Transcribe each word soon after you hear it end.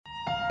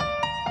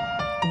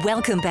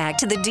Welcome back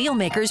to the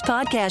Dealmakers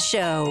Podcast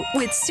Show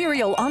with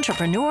serial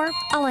entrepreneur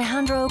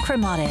Alejandro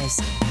Cremades,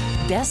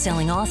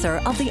 best-selling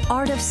author of The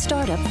Art of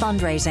Startup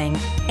Fundraising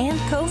and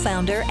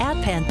co-founder at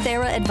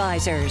Panthera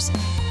Advisors.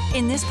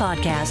 In this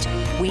podcast,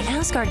 we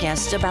ask our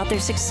guests about their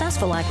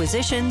successful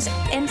acquisitions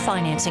and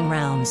financing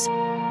rounds.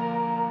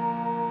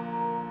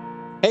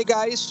 Hey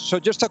guys, so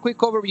just a quick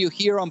overview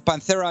here on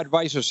Panthera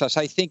Advisors, as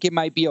I think it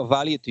might be of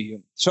value to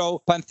you.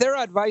 So Panthera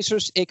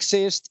Advisors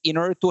exists in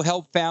order to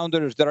help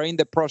founders that are in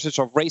the process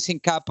of raising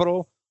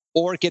capital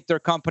or get their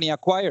company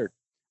acquired.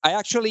 I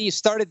actually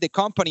started the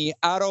company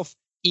out of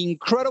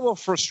incredible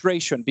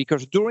frustration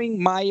because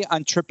during my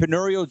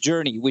entrepreneurial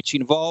journey, which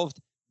involved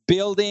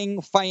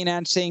building,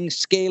 financing,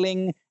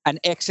 scaling, and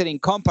exiting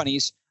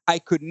companies, I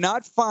could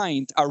not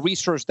find a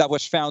resource that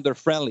was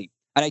founder-friendly.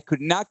 And I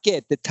could not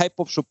get the type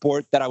of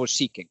support that I was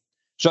seeking.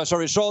 So as a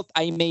result,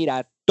 I made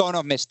a ton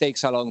of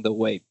mistakes along the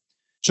way.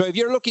 So if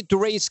you're looking to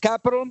raise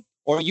capital,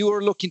 or you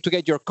are looking to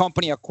get your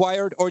company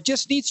acquired, or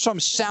just need some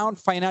sound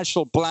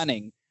financial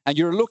planning, and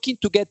you're looking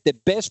to get the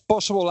best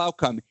possible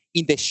outcome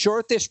in the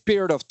shortest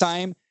period of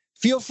time,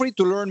 feel free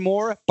to learn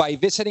more by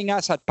visiting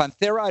us at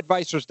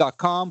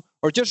pantheraadvisors.com,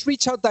 or just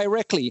reach out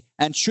directly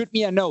and shoot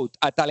me a note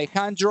at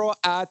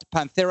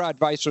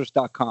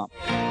alejandro@pantheraadvisors.com.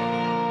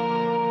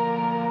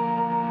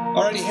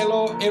 Alrighty,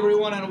 hello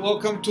everyone, and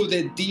welcome to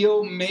the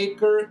Deal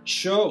Maker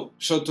Show.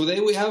 So today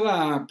we have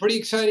a pretty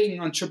exciting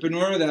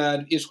entrepreneur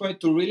that is going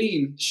to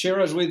really share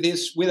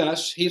with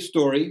us his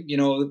story. You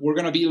know, we're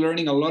going to be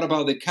learning a lot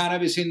about the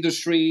cannabis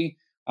industry,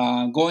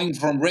 going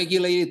from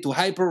regulated to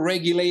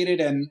hyper-regulated,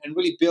 and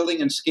really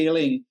building and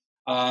scaling,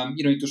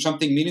 into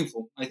something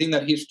meaningful. I think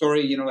that his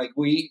story, you're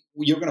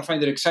going to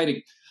find it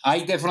exciting. I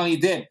definitely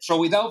did. So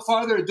without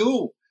further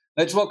ado,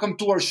 let's welcome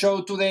to our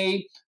show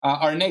today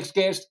our next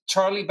guest,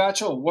 Charlie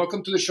Batchel.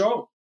 Welcome to the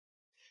show.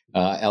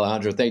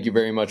 Alejandro, thank you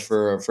very much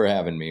for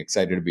having me.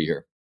 Excited to be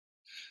here.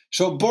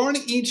 So born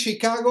in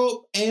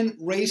Chicago and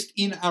raised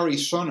in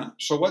Arizona.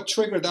 So what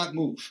triggered that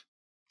move?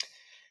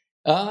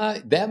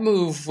 That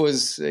move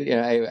was,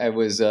 I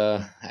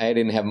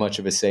didn't have much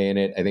of a say in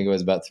it. I think I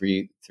was about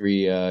three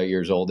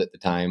years old at the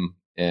time,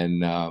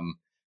 and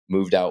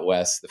moved out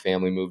west. The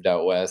family moved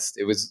out west.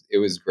 It was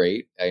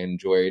great. I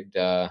enjoyed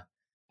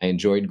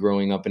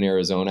growing up in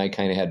Arizona. I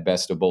kind of had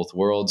best of both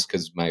worlds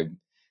because my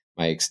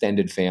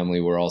extended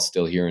family were all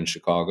still here in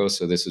Chicago.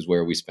 So this is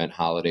where we spent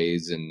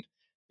holidays and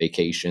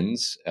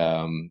vacations.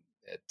 Growing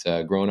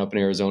up in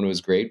Arizona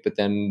was great. But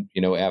then,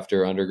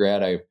 after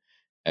undergrad,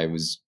 I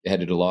was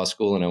headed to law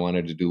school, and I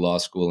wanted to do law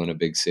school in a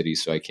big city.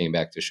 So I came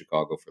back to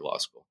Chicago for law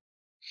school.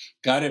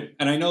 Got it.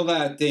 And I know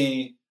that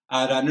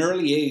at an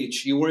early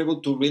age, you were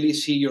able to really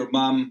see your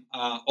mom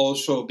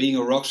also being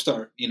a rock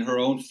star in her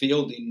own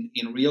field in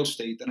real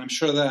estate. And I'm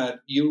sure that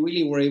you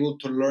really were able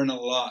to learn a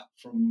lot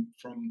from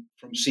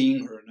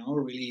seeing her,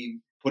 really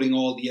putting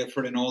all the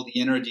effort and all the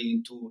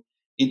energy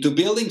into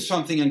building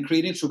something and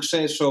creating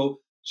success.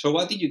 So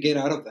what did you get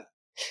out of that?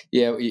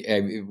 Yeah,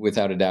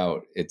 without a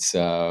doubt. It's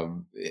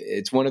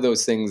one of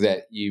those things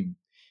that you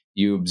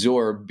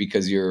absorb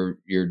because you're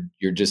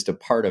just a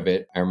part of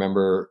it. I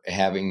remember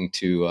having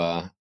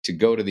to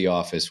go to the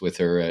office with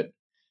her at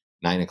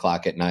 9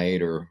 o'clock at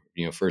night, or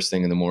first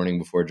thing in the morning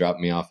before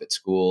dropping me off at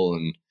school,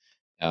 and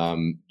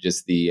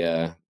just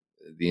the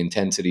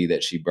intensity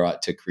that she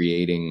brought to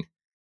creating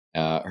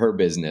her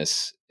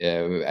business.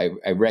 I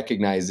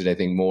recognized it, I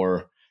think,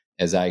 more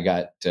as I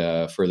got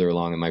further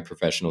along in my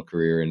professional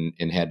career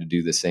and had to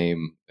do the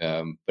same.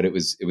 But it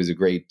was a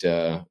great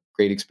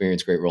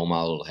experience, great role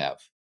model to have.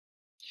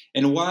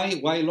 And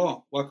why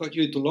law? What got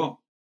you into law?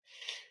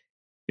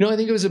 I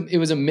think it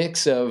was a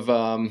mix of,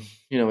 I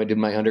did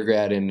my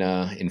undergrad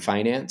in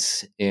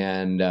finance,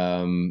 and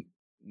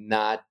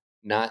not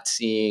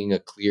seeing a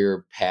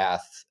clear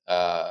path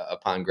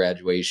upon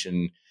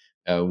graduation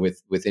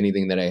with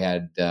anything that I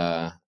had,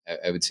 I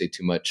would say,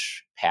 too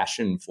much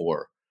passion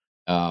for.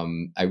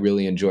 I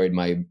really enjoyed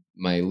my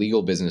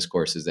legal business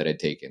courses that I'd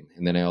taken,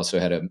 and then I also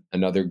had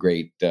another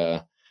great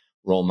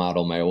role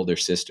model, my older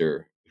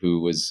sister, who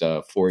was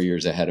 4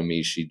 years ahead of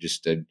me. She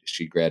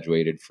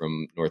graduated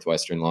from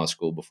Northwestern Law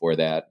School before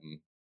that. And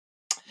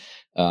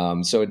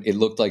so it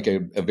looked like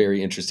a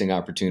very interesting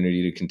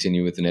opportunity to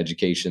continue with an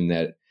education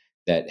that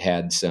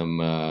had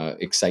some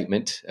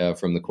excitement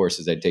from the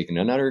courses I'd taken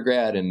in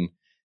undergrad, and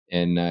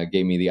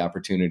gave me the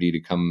opportunity to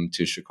come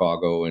to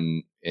Chicago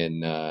and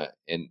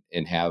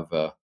have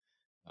a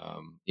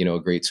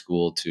great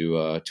school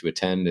to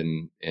attend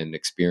and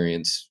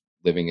experience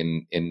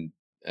living in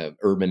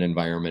urban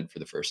environment for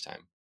the first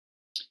time.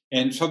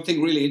 And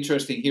something really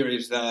interesting here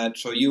is that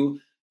so you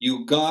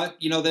got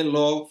the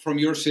law from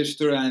your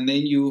sister, and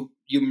then you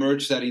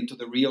merged that into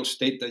the real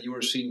estate that you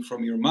were seeing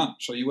from your mom.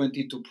 So you went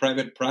into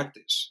private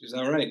practice. Is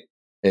that right?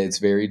 It's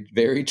very,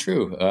 very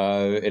true.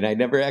 And I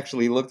never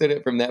actually looked at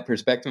it from that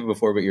perspective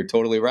before, but you're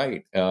totally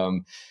right.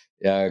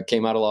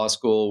 Came out of law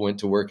school, went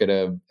to work at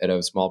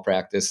a small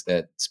practice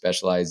that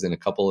specialized in a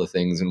couple of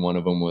things, and one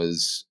of them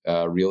was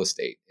real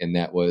estate, and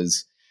that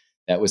was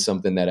that was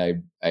something that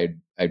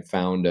I'd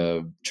found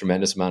a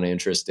tremendous amount of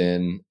interest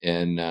in,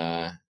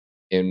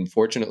 and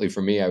fortunately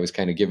for me, I was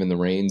kind of given the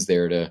reins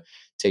there to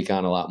take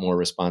on a lot more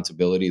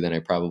responsibility than I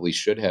probably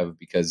should have,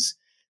 because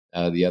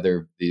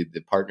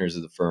the partners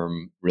of the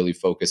firm really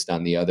focused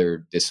on the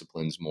other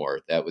disciplines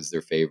more. That was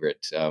their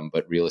favorite.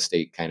 But real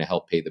estate kind of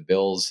helped pay the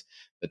bills.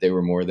 But they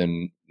were more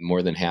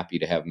than happy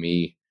to have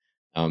me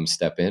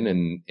step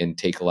in and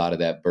take a lot of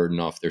that burden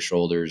off their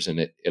shoulders, and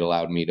it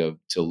allowed me to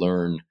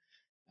learn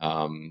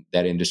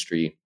that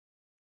industry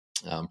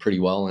pretty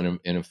well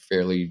in a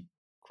fairly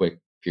quick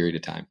period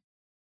of time.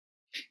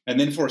 And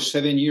then for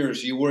 7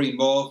 years, you were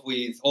involved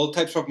with all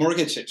types of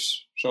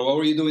mortgages. So what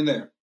were you doing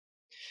there?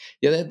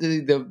 Yeah,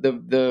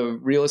 the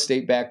real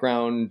estate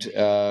background,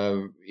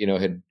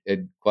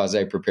 had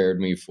quasi prepared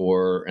me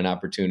for an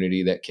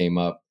opportunity that came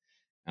up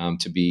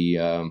to be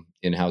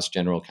in-house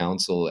general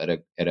counsel at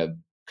a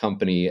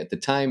company. At the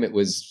time, it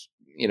was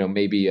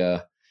maybe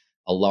a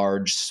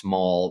large,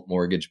 small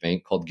mortgage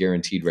bank called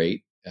Guaranteed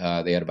Rate.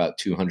 They had about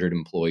 200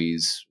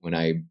 employees when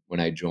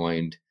I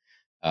joined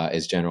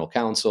as general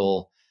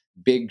counsel.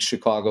 Big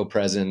Chicago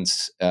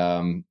presence,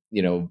 a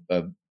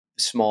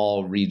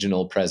small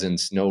regional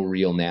presence, no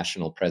real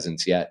national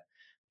presence yet,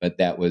 but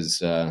that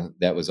was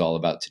all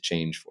about to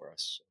change for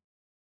us.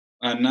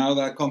 And now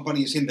that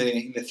company is in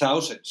the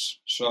thousands.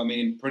 So I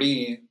mean,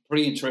 pretty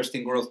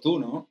interesting growth too,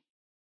 no?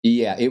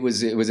 Yeah, it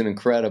was an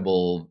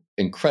incredible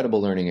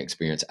learning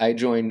experience. I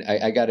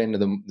got into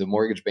the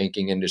mortgage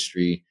banking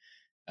industry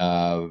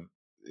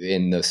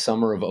in the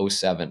summer of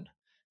 2007.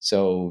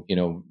 So,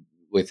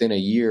 within a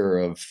year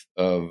of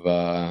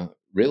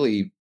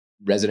really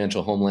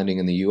residential home lending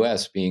in the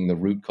U.S. being the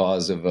root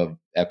cause of an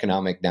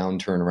economic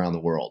downturn around the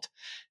world,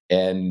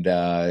 and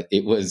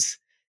it was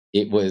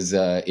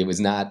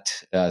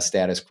not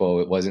status quo.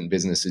 It wasn't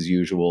business as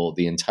usual.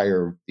 The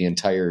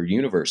entire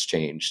universe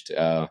changed.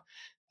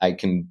 I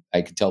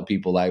could tell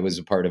people I was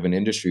a part of an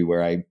industry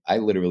where I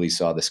literally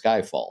saw the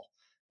sky fall.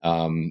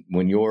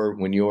 When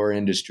your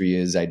industry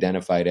is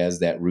identified as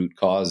that root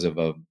cause of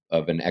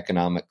an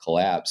economic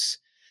collapse,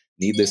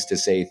 needless to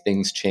say,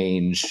 things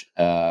change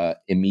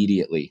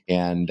immediately.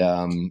 And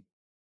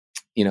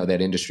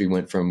that industry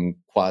went from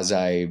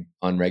quasi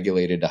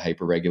unregulated to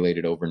hyper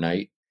regulated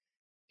overnight.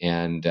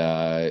 And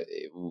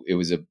it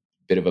was a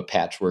bit of a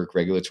patchwork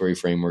regulatory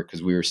framework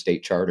because we were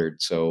state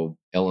chartered. So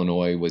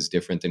Illinois was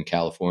different than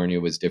California,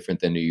 was different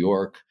than New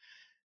York.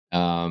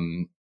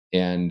 And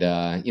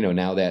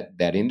now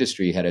that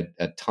industry had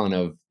a ton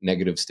of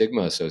negative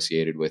stigma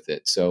associated with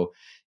it. So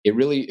it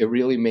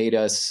really made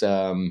us,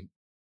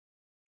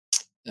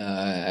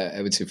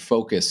 I would say,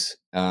 focus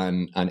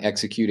on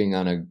executing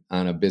on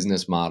a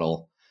business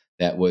model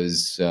that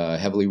was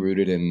heavily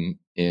rooted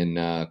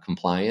in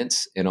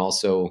compliance, and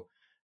also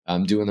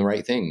doing the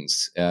right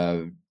things,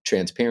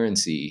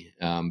 transparency,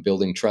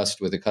 building trust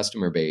with a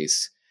customer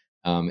base,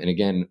 and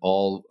again,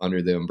 all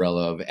under the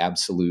umbrella of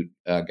absolute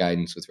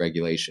guidance with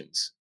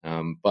regulations.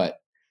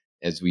 But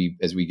as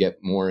we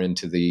get more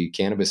into the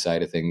cannabis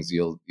side of things,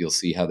 you'll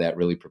see how that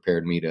really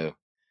prepared me to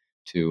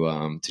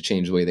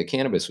change the way that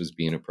cannabis was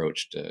being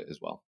approached as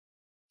well.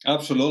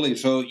 Absolutely.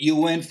 So you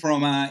went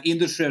from an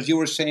industry, as you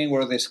were saying,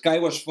 where the sky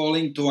was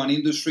falling, to an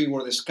industry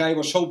where the sky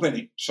was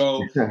opening.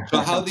 So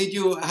how did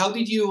you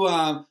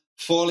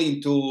fall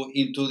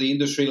into the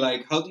industry?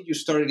 Like, how did you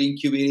start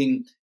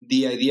incubating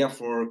the idea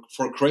for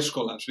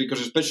Cresco Labs?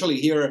 Because especially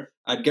here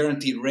at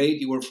Guaranteed Rate,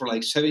 you were for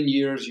like 7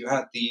 years. You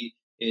had the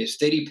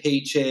steady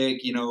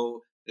paycheck,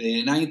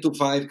 the 9 to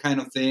 5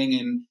 kind of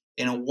thing,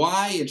 and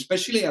why,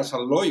 especially as a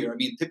lawyer? I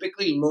mean,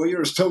 typically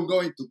lawyers don't go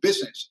into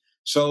business.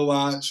 So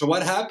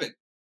what happened?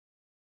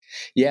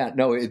 Yeah,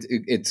 no,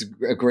 it's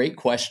a great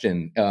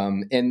question.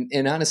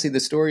 And honestly, the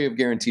story of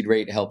Guaranteed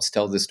Rate helps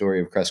tell the story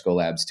of Cresco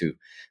Labs too,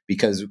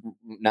 because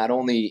not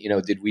only,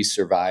 did we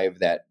survive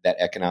that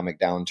economic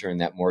downturn,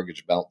 that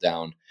mortgage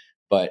meltdown,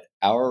 but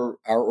our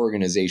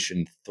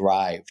organization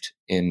thrived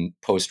in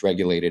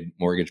post-regulated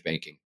mortgage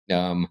banking.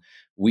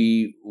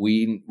 We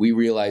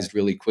realized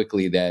really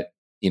quickly that,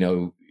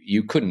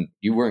 you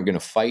weren't going to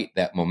fight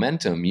that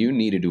momentum. You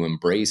needed to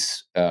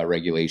embrace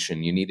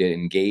regulation. You needed to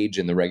engage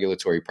in the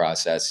regulatory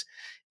process,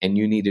 and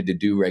you needed to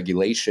do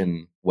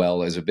regulation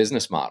well as a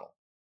business model.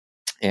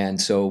 And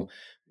so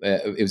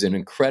it was an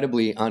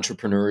incredibly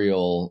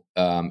entrepreneurial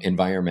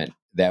environment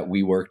that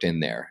we worked in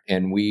there.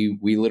 And we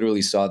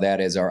literally saw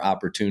that as our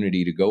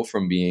opportunity to go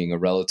from being a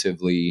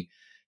relatively,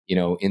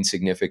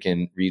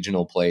 insignificant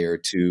regional player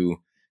to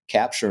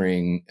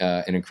capturing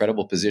an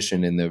incredible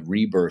position in the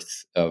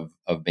rebirth of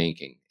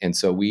banking. And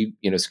so we,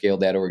 scaled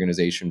that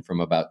organization from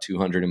about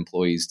 200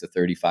 employees to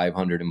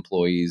 3,500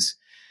 employees,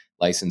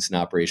 licensed and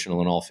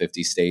operational in all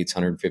 50 states,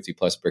 150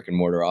 plus brick and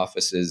mortar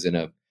offices in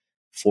a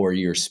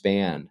 4-year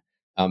span.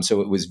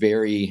 So it was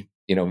very,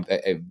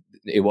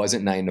 it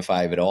wasn't 9 to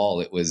 5 at all.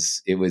 It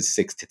was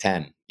 6 to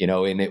 10,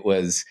 and it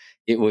was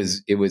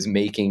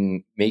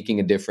making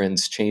a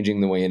difference, changing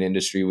the way an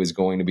industry was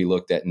going to be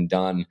looked at and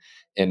done,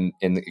 and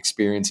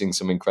experiencing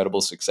some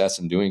incredible success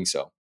in doing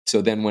so. So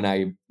then when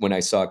I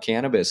saw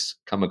cannabis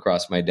come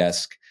across my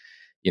desk,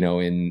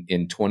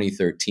 in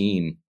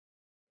 2013.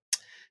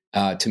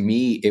 To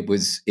me,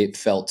 it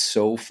felt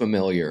so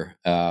familiar.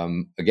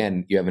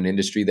 Again, you have an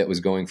industry that was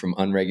going from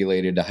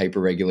unregulated to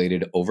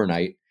hyper-regulated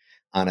overnight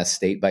on a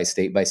state by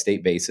state by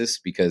state basis,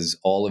 because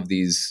all of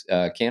these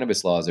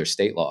cannabis laws are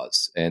state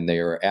laws and they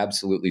are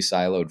absolutely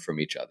siloed from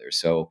each other.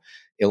 So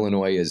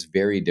Illinois is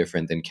very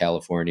different than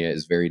California,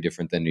 is very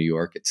different than New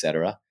York, et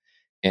cetera.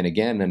 And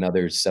again,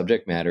 another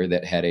subject matter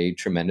that had a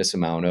tremendous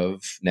amount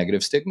of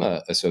negative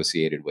stigma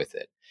associated with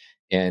it.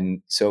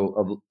 And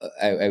so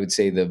I would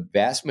say the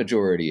vast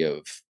majority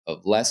of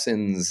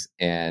lessons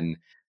and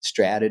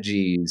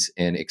strategies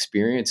and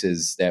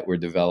experiences that were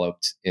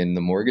developed in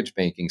the mortgage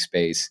banking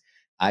space,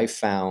 I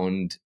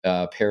found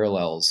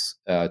parallels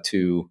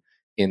to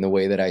in the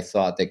way that I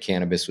thought that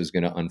cannabis was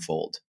going to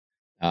unfold.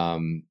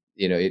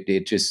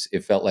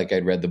 It felt like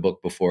I'd read the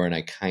book before, and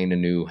I kind of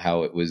knew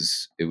how it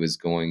was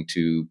going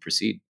to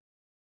proceed.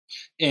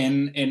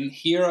 And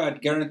here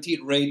at Guaranteed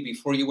Rate,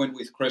 before you went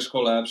with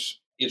Cresco Labs,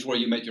 is where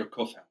you met your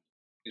co-founder.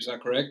 Is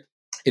that correct?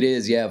 It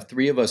is. Yeah,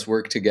 three of us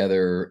work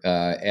together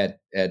at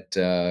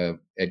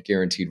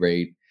Guaranteed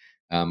Rate.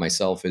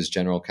 Myself as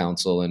general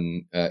counsel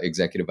and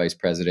executive vice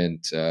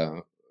president,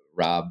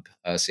 Rob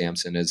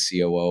Sampson as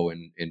COO,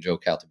 and Joe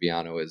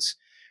Caltabiano as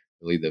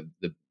really the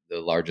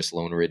largest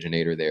loan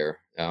originator there.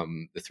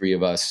 The three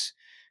of us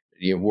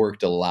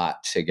worked a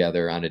lot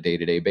together on a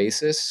day-to-day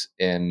basis,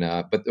 and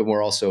but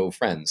we're also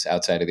friends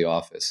outside of the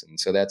office, and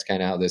so that's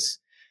kind of how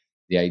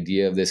the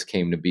idea of this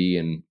came to be.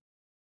 And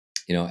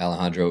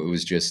Alejandro,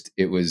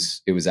 it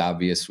was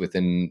obvious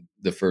within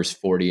the first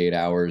 48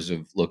 hours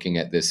of looking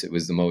at this. It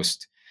was the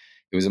most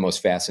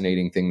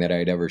fascinating thing that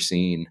I'd ever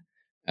seen.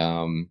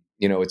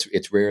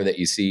 It's rare that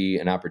you see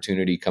an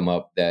opportunity come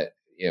up that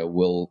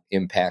will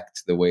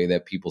impact the way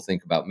that people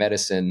think about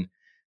medicine,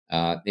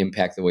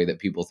 impact the way that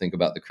people think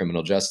about the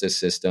criminal justice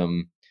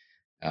system.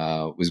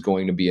 Was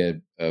going to be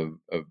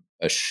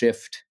a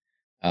shift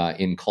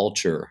in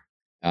culture,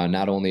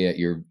 not only at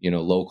your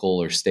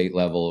local or state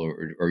level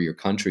or your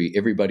country.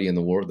 Everybody in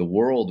the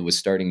world was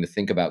starting to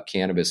think about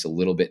cannabis a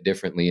little bit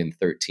differently in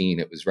 2013.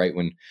 It was right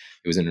when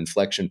it was an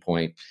inflection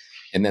point.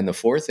 And then the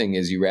fourth thing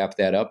is you wrap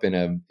that up in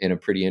a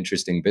pretty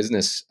interesting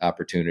business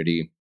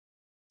opportunity.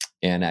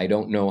 And I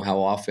don't know how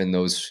often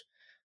those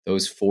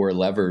four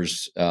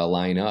levers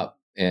line up,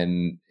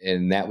 and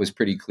that was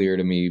pretty clear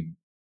to me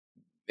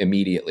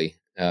immediately.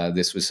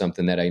 This was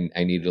something that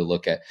I needed to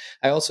look at.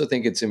 I also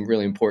think it's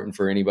really important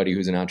for anybody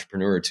who's an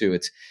entrepreneur too.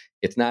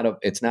 It's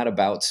not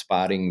about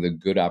spotting the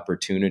good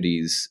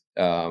opportunities.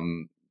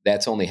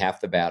 That's only half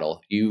the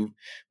battle.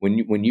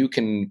 When you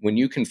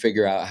can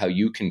figure out how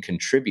you can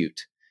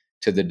contribute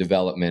to the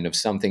development of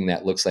something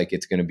that looks like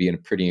it's going to be a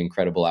pretty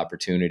incredible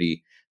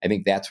opportunity, I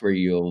think that's where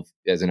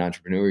as an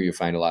entrepreneur, you'll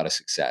find a lot of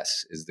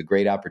success. Is the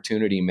great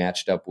opportunity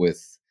matched up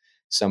with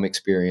some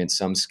experience,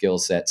 some skill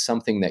set,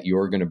 something that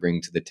you're going to bring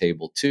to the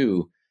table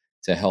too,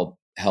 to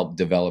help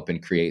develop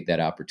and create that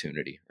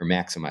opportunity or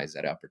maximize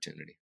that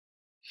opportunity.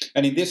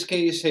 And in this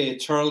case,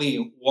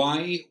 Charlie,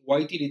 why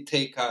did it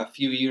take a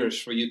few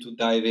years for you to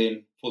dive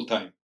in full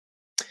time?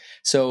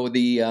 So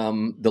the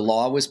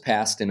law was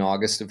passed in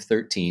August of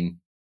 2013,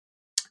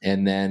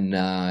 and then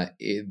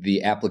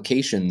the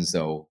applications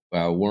though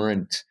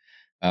weren't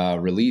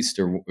released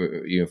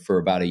for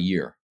about a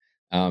year.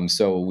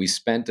 So we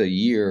spent a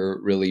year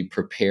really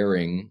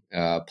preparing,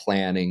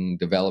 planning,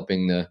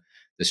 developing the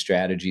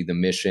strategy, the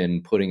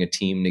mission, putting a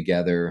team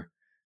together,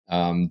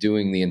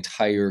 doing the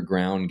entire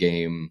ground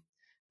game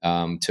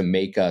to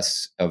make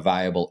us a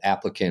viable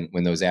applicant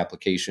when those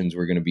applications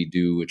were going to be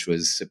due, which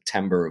was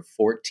September of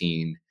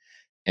 2014,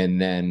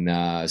 and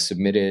then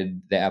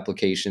submitted the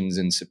applications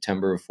in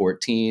September of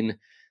 2014.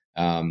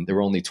 There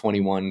were only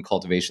 21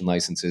 cultivation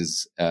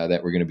licenses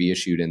that were going to be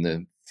issued in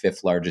the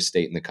fifth largest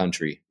state in the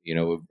country.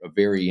 A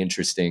very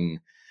interesting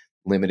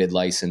limited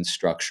license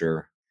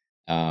structure.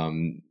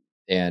 And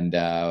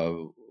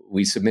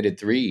we submitted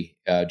 3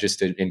 just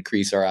to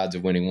increase our odds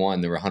of winning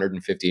one. There were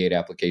 158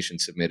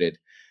 applications submitted.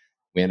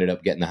 We ended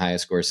up getting the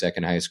highest score,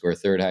 second highest score,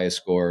 third highest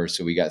score.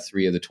 So we got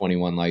 3 of the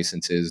 21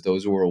 licenses.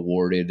 Those were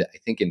awarded, I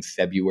think, in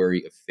February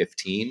of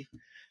 2015.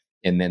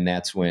 And then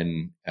that's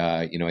when,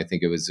 I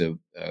think it was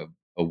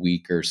a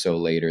week or so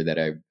later that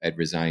I'd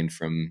resigned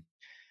from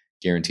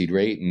Guaranteed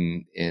Rate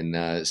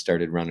and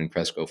started running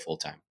Cresco full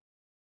time.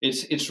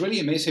 It's really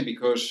amazing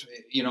because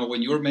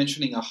when you were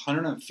mentioning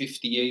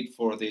 158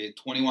 for the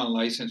 21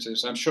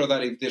 licenses, I'm sure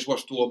that if this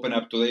was to open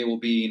up today, it will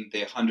be in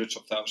the hundreds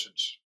of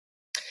thousands.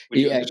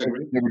 Yeah, there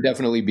would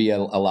definitely be a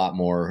lot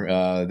more.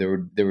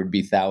 There would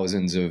be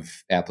thousands of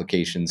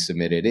applications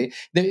submitted.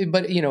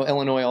 But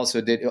Illinois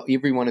also did.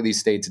 Every one of these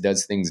states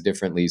does things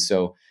differently.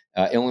 So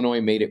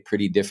Illinois made it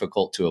pretty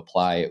difficult to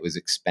apply. It was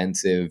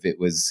expensive. It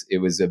was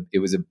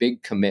a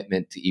big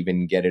commitment to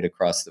even get it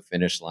across the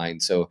finish line.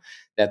 So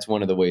that's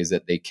one of the ways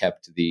that they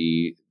kept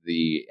the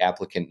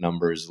applicant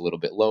numbers a little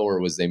bit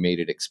lower, was they made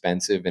it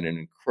expensive and an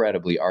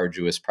incredibly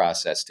arduous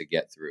process to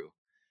get through.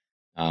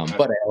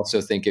 But I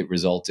also think it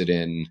resulted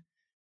in,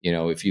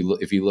 if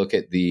you look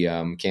at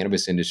the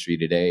cannabis industry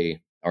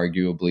today,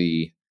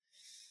 arguably,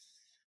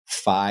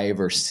 5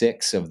 or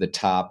 6 of the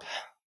top,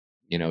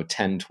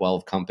 10,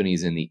 12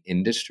 companies in the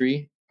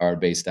industry are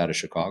based out of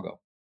Chicago.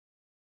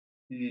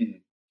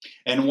 Mm.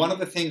 And one of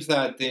the things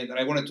that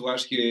I wanted to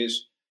ask you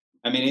is,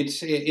 I mean,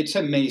 it's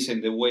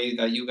amazing the way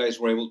that you guys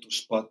were able to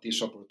spot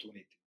this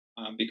opportunity,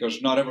 because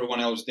not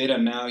everyone else did.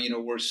 And now,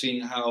 we're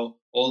seeing how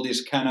all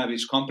these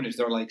cannabis companies,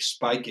 they're like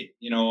spiking,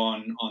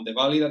 on the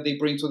value that they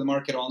bring to the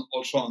market,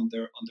 also on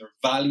their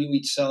value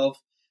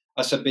itself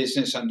as a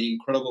business and the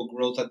incredible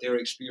growth that they're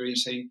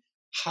experiencing.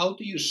 How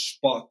do you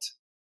spot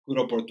good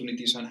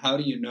opportunities, and how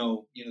do you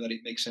know, that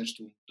it makes sense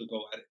to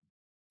go at it?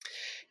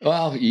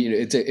 Well,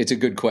 it's a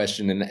good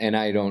question, and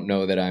I don't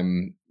know that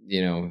I'm,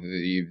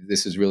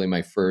 this is really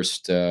my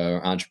first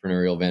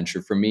entrepreneurial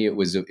venture. For me, it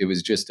was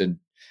just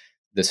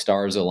the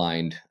stars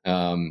aligned.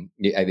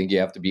 I think you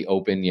have to be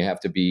open, you have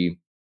to be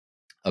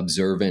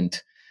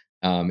observant,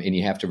 and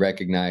you have to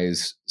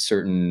recognize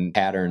certain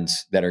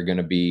patterns that are going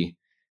to be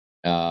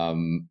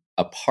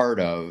a part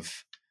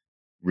of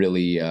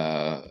really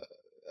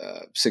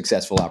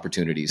successful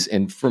opportunities.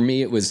 And for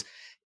me, it was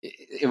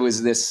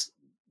this.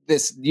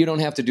 You don't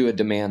have to do a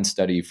demand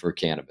study for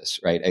cannabis,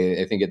 right?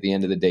 I think at the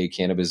end of the day,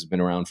 cannabis has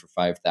been around for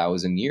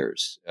 5,000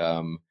 years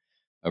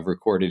of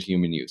recorded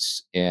human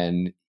use,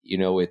 and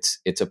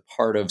it's a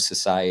part of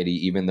society,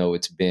 even though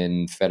it's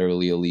been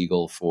federally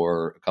illegal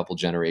for a couple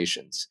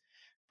generations.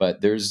 But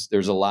there's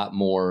a lot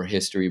more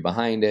history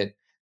behind it.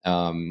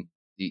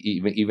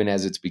 Even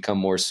as it's become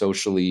more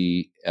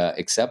socially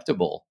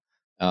acceptable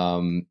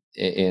in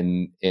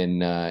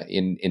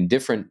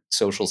different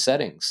social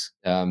settings,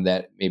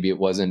 that maybe it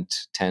wasn't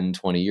 10,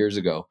 20 years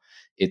ago,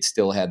 it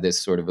still had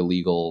this sort of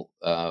illegal,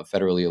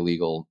 federally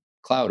illegal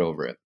cloud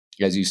over it.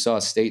 As you saw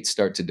states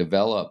start to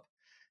develop,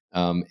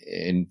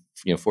 and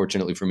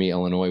fortunately for me,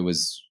 Illinois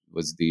was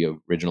the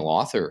original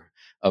author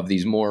of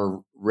these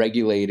more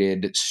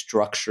regulated,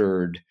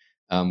 structured,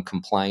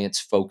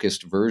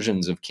 compliance-focused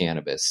versions of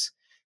cannabis.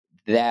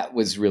 That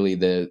was really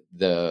the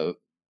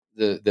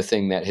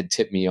thing that had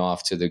tipped me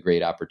off to the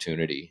great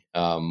opportunity.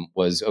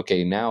 Was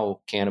okay.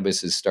 Now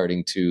cannabis is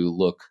starting to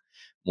look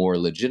more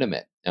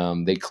legitimate.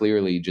 They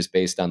clearly, just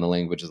based on the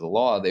language of the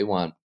law, they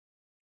want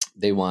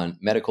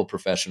medical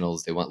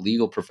professionals, they want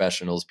legal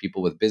professionals,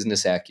 people with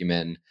business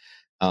acumen,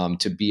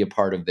 to be a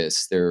part of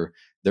this. They're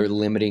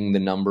limiting the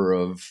number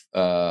of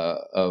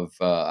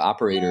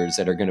operators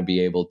that are going to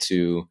be able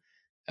to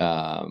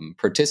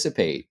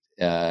participate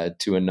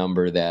to a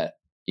number that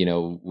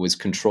was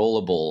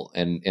controllable,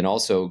 and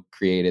also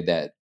created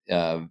that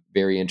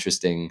very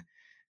interesting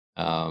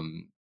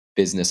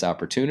business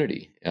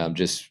opportunity.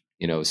 Just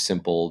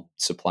simple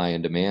supply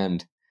and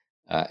demand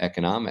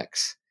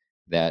economics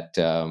that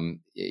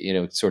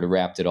sort of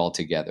wrapped it all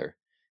together.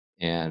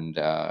 And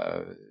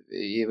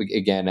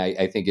again,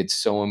 I think it's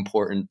so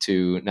important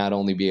to not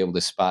only be able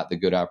to spot the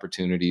good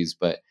opportunities,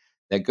 but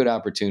that good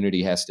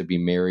opportunity has to be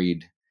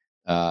married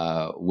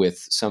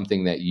with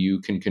something that you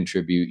can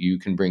contribute, you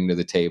can bring to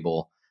the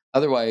table.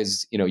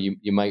 Otherwise,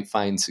 you might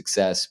find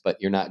success, but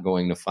you're not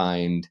going to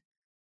find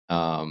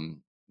the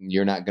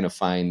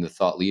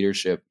thought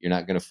leadership. You're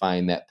not going to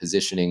find that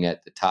positioning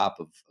at the top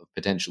of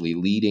potentially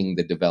leading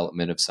the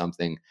development of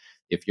something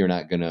if you're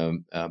not going to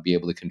be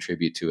able to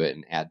contribute to it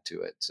and add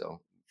to it. So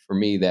for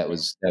me, that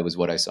was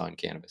what I saw in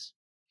cannabis.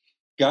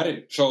 Got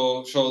it.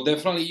 So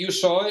definitely you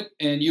saw it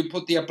and you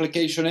put the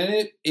application in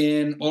it,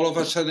 and all of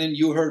a sudden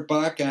you heard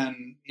back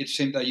and it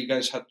seemed that you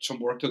guys had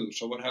some work to do.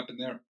 So what happened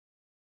there?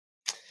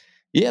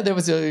 Yeah, there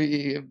was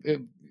a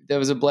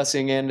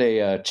blessing and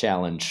a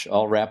challenge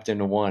all wrapped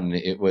into one.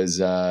 It was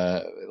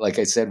like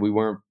I said, we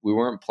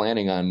weren't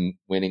planning on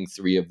winning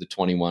 3 of the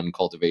 21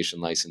 cultivation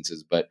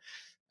licenses, but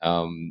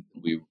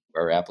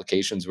our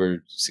applications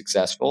were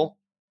successful,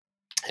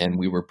 and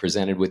we were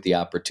presented with the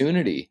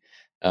opportunity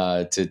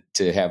to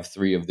have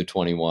 3 of the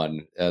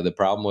 21. The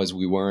problem was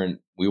we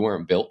weren't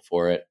built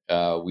for it.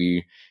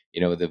 The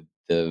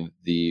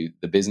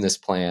business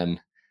plan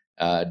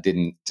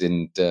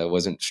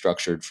wasn't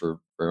structured for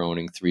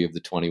owning 3 of the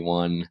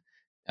 21.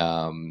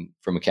 From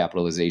a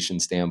capitalization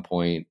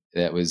standpoint,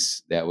 that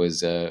was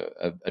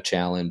a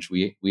challenge.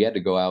 We had to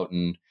go out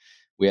and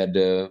we had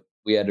to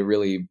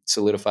really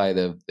solidify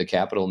the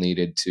capital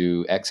needed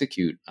to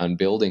execute on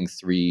building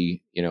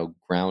 3,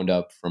 ground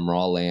up from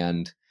raw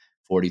land,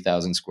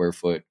 40,000 square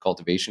foot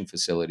cultivation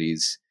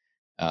facilities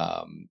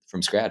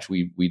from scratch.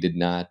 We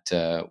didn't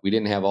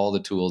have all the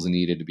tools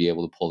needed to be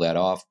able to pull that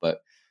off,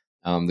 but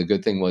the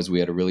good thing was we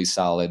had a really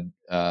solid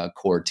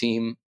core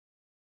team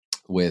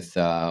with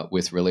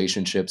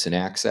relationships and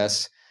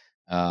access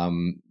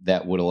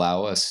that would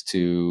allow us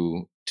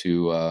to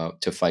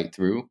fight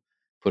through,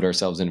 put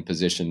ourselves in a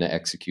position to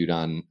execute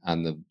on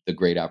the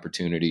great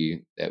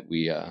opportunity that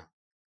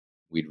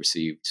we'd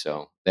received.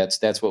 So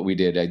that's what we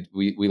did.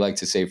 We like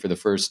to say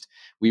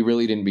we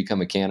really didn't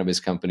become a cannabis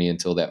company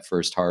until that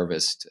first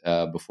harvest.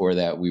 Before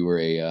that, we were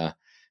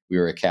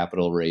a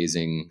capital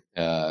raising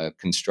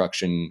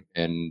construction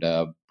and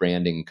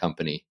branding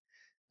company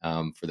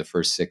for the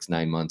first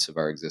 6-9 months of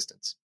our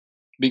existence.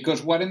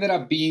 Because what ended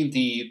up being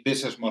the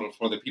business model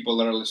for the people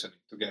that are listening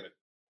to get it?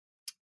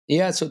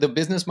 Yeah, so the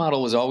business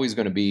model was always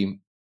going to be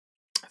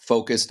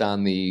focused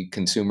on the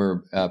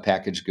consumer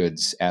packaged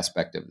goods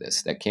aspect of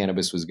this, that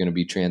cannabis was going to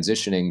be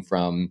transitioning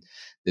from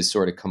this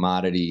sort of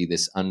commodity,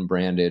 this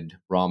unbranded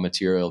raw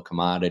material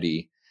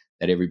commodity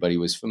that everybody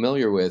was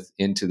familiar with,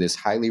 into this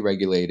highly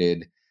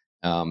regulated,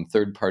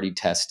 third party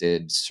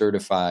tested,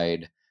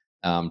 certified,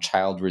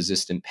 child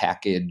resistant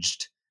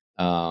packaged,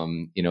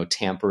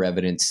 tamper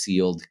evidence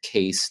sealed,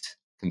 cased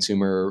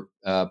consumer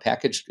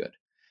packaged good.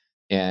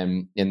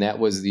 And that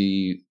was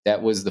the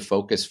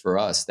focus for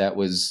us. That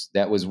was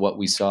what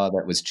we saw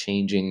that was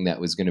changing,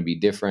 that was going to be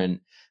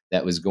different,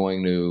 that was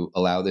going to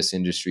allow this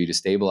industry to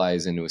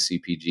stabilize into a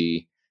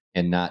CPG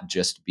and not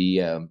just be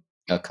a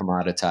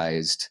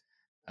commoditized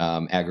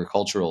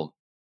agricultural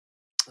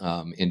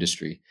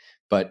industry.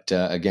 But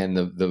again,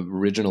 the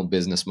original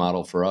business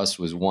model for us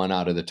was one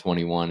out of the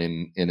 21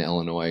 in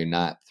Illinois,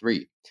 not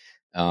three.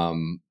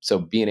 So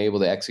being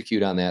able to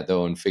execute on that,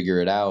 though, and figure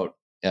it out,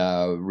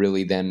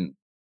 really then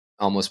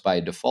almost by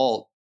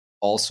default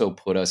also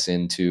put us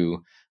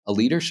into a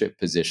leadership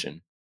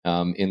position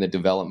in the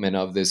development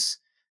of this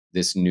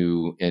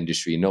new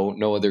industry.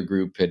 No other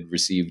group had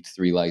received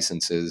 3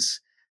 licenses.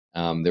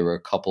 There were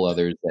a couple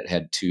others that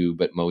had 2,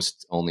 but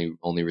most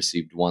only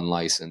received 1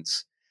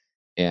 license.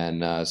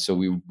 And so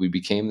we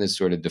became this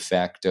sort of de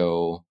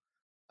facto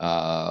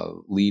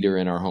leader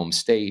in our home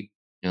state.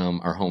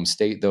 Our home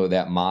state, though,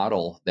 that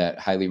model, that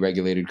highly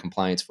regulated,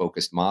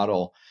 compliance-focused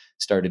model,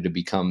 started to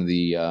become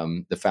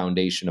the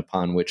foundation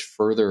upon which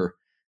further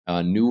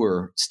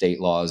newer state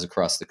laws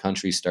across the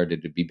country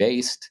started to be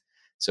based.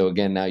 So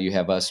again, now you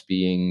have us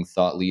being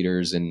thought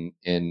leaders in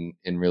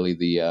really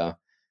the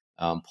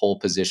pole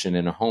position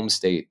in a home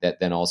state that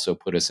then also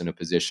put us in a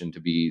position to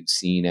be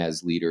seen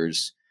as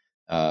leaders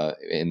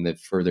in the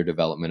further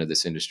development of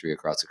this industry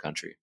across the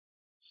country.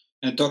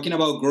 And talking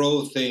about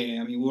growth,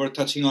 I mean, we were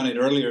touching on it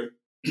earlier,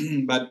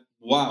 but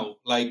wow,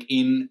 like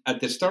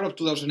at the start of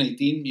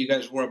 2018, you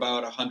guys were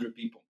about 100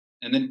 people.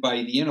 And then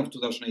by the end of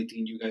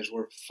 2018, you guys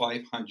were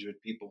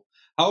 500 people.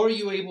 How are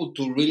you able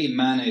to really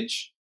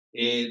manage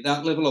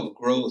that level of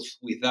growth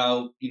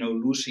without,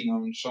 losing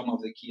on some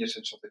of the key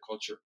essence of the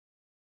culture?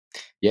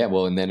 Yeah,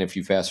 well, and then if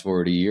you fast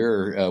forward a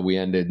year, we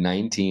ended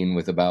 19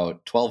 with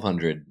about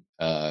 1,200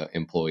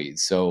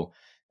 employees. So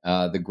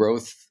the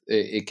growth,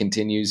 it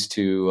continues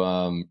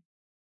to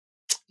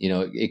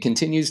it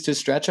continues to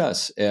stretch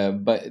us.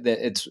 But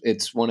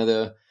it's one of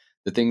the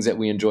things that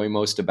we enjoy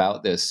most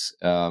about this,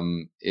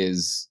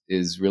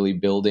 is really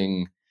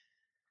building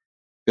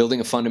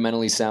a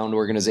fundamentally sound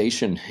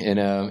organization in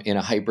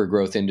a hyper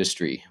growth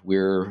industry.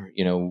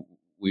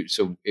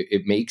 So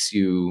it makes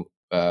you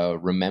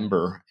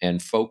remember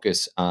and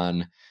focus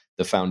on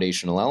the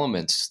foundational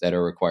elements that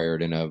are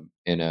required in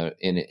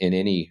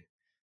any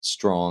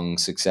strong,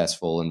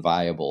 successful, and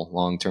viable,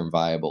 long-term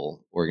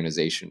viable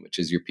organization, which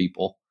is your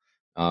people,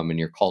 and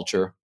your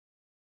culture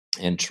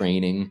and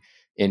training.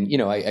 And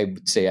I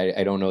would say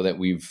I don't know that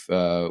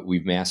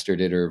we've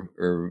mastered it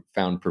or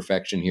found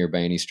perfection here by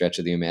any stretch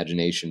of the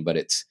imagination, but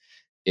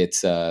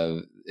it's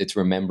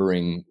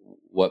remembering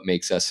what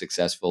makes us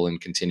successful and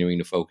continuing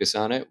to focus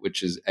on it,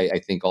 which is I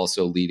think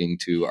also leading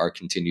to our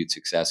continued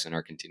success and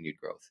our continued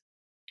growth.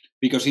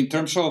 Because in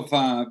terms of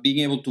being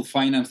able to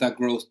finance that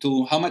growth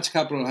too, how much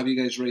capital have you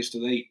guys raised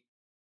today?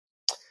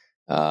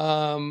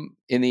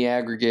 In the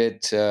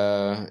aggregate,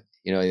 I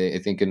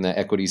think in the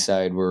equity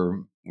side,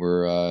 we're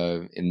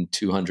in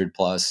 200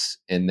 plus,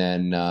 and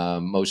then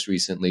most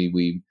recently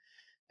we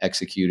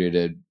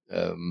executed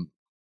a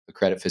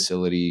credit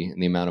facility in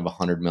the amount of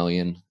 $100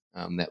 million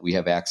that we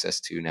have access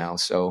to now.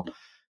 So,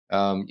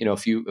 a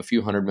few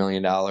 $100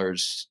 million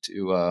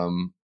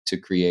to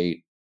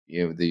create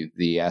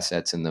the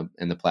assets and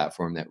the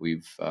platform that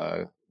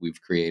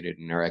we've created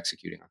and are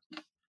executing on.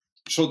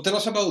 So tell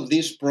us about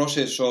this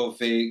process of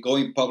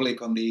going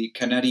public on the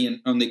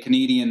Canadian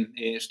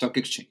Stock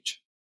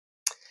Exchange.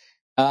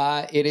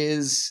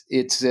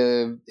 It's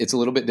a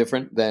little bit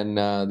different than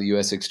the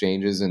U.S.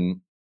 exchanges,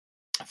 and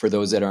for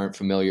those that aren't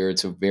familiar,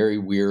 it's a very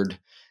weird,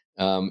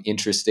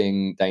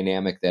 interesting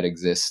dynamic that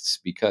exists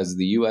because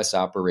the U.S.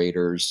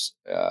 operators,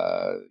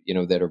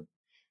 that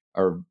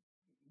are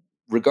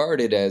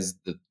regarded as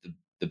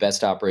the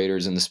best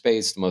operators in the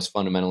space, the most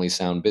fundamentally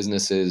sound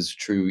businesses,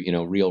 true,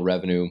 real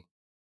revenue.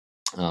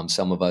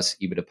 Some of us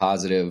EBITDA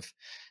positive,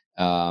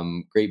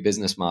 great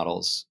business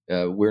models.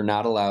 We're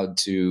not allowed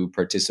to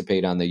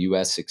participate on the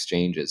U.S.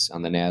 exchanges,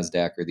 on the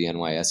NASDAQ or the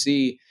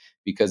NYSE,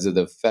 because of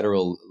the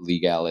federal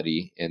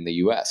legality in the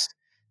U.S.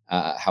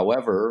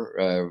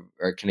 However,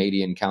 our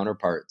Canadian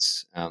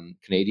counterparts,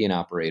 Canadian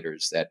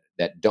operators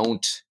that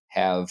don't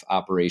have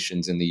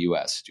operations in the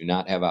U.S., do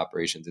not have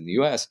operations in the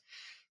U.S.,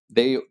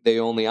 they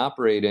only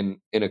operate in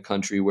a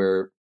country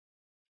where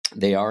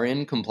they are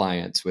in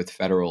compliance with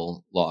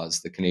federal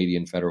laws, the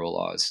Canadian federal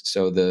laws.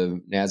 So the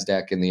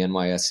NASDAQ and the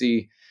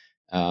NYSE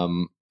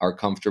are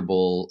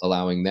comfortable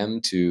allowing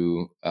them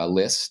to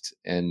list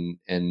and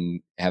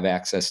have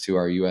access to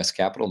our U.S.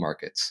 capital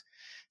markets.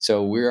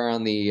 So we're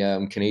on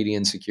the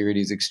Canadian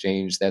Securities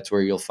Exchange. That's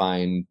where you'll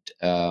find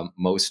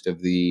most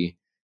of the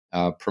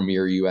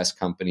premier U.S.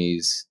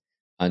 companies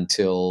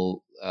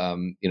until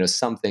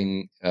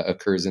something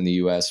occurs in the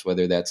U.S.,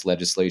 whether that's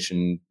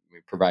legislation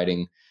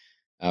providing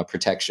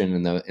protection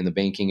in the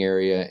banking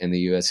area in the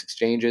U.S.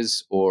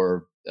 exchanges,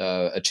 or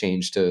a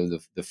change to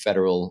the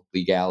federal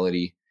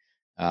legality.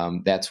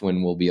 That's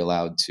when we'll be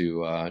allowed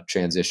to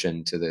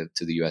transition to the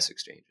U.S.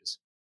 exchanges.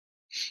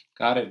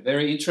 Got it.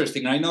 Very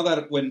interesting. I know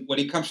that when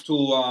it comes to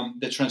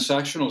the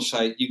transactional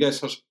side, you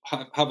guys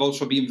have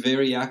also been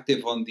very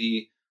active on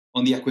the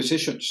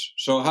acquisitions.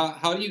 So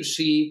how do you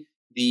see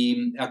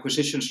the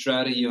acquisition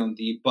strategy on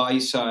the buy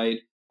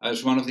side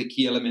as one of the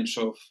key elements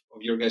of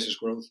your guys'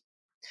 growth?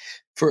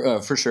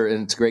 For sure,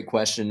 and it's a great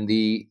question.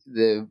 The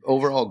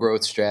overall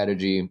growth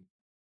strategy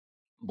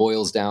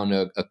boils down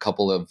to a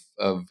couple of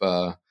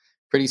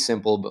pretty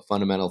simple but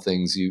fundamental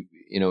things.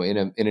 In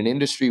an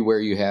industry where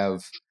you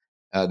have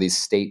the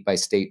state by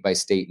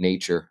state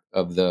nature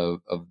of the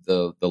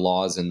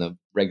laws and the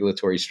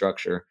regulatory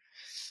structure,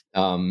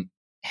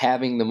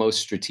 having the most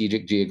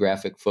strategic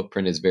geographic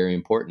footprint is very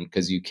important,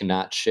 because you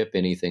cannot ship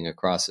anything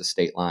across a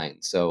state line.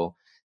 So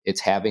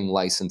it's having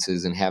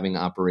licenses and having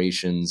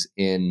operations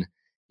in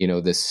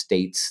the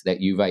states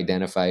that you've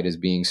identified as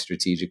being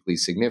strategically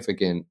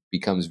significant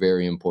becomes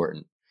very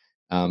important.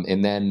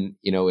 And then,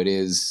 it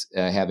is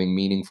having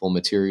meaningful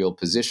material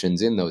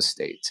positions in those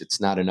states.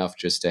 It's not enough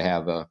just to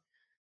have a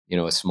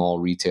small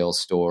retail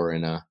store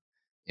in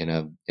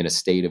a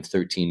state of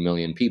 13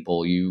 million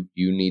people. You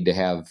need to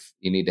have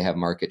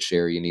market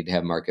share. You need to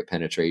have market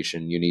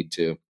penetration. You need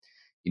to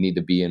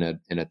be in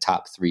a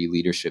top 3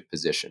 leadership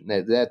position.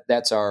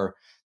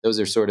 Those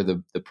are sort of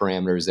the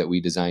parameters that we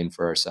design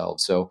for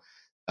ourselves. So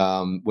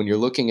when you're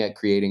looking at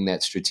creating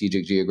that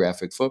strategic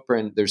geographic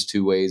footprint, there's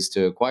 2 ways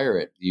to acquire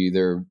it.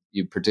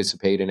 You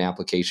participate in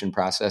application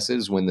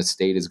processes when the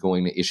state is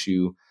going to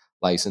issue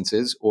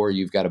licenses, or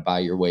you've got to buy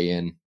your way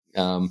in.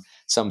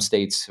 Some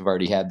states have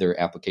already had their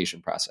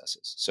application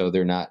processes, so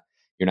you're not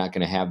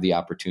going to have the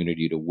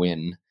opportunity to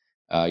win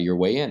your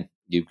way in.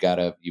 You've got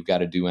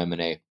to do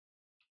M&A.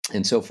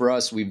 And so for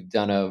us, we've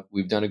done a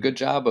good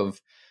job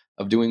of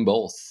doing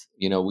both.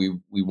 We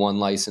won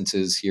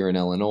licenses here in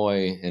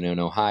Illinois and in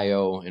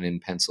Ohio and in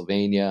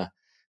Pennsylvania,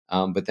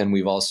 but then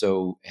we've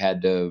also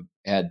had to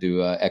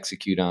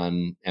execute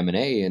on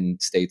M&A in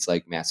states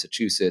like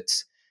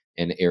Massachusetts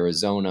and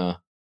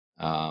Arizona,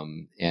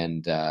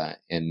 and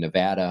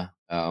Nevada,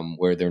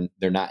 where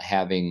they're not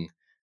having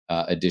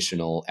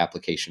additional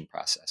application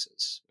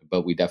processes.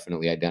 But we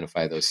definitely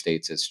identify those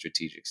states as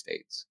strategic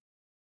states.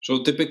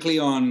 So typically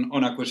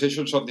on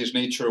acquisitions of this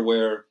nature,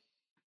 where,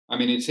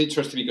 it's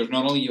interesting because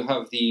not only you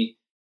have the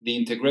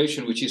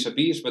integration, which is a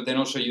piece, but then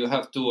also you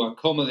have to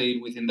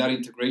accommodate within that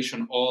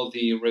integration all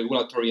the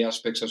regulatory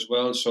aspects as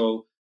well.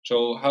 So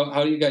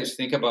how do you guys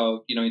think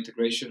about,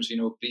 integrations,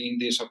 being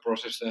this a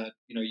process that,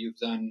 you've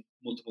done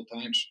multiple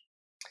times?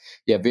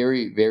 Yeah,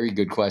 very, very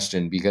good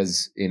question,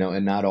 because,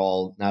 and not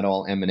all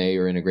M&A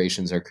or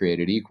integrations are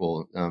created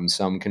equal.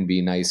 Some can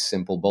be nice,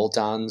 simple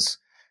bolt-ons,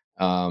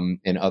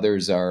 and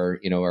others are,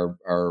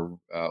 our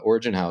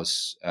Origin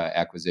House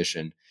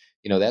acquisition.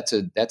 That's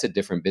a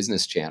different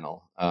business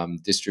channel.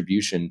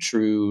 Distribution,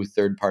 true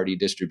third-party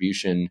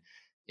distribution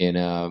in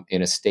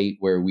a state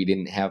where we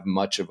didn't have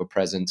much of a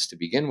presence to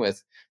begin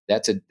with.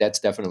 That's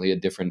definitely a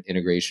different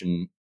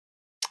integration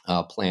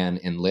plan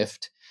and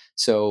lift.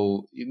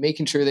 So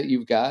making sure that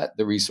you've got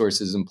the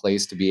resources in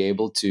place to be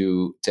able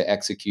to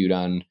execute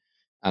on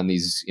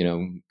these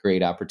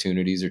great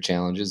opportunities or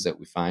challenges that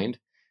we find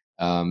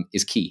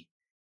is key.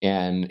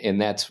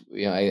 And that's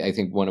I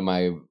think one of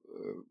my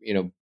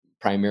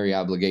primary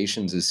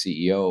obligations as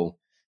CEO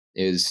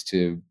is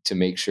to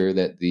make sure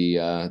that the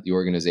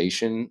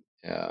organization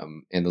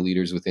and the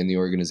leaders within the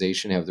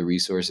organization have the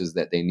resources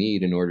that they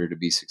need in order to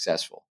be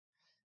successful.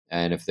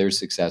 And if they're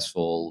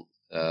successful,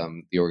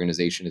 the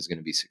organization is going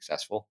to be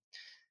successful.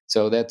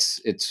 So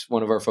it's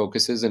one of our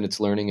focuses, and it's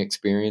learning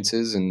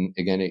experiences. And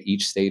again,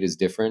 each state is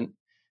different.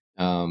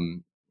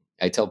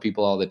 I tell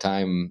people all the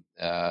time,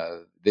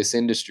 this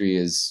industry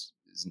is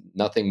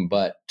nothing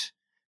but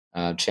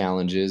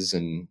challenges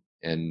and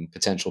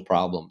potential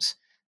problems.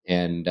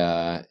 And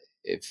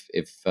if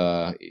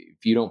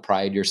you don't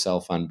pride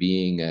yourself on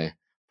being a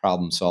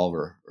problem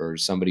solver or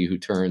somebody who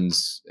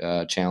turns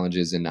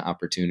challenges into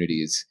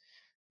opportunities,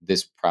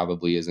 this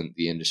probably isn't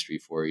the industry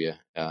for you.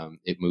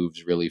 It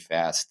moves really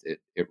fast.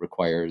 It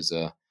requires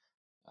a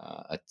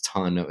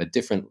ton of a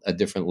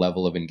different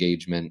level of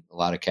engagement, a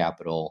lot of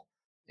capital,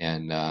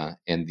 and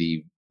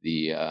the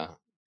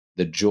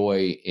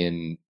joy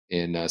in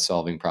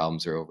solving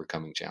problems or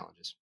overcoming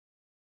challenges.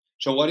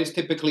 So, what is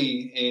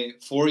typically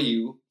for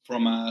you,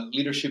 from a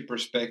leadership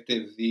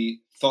perspective, the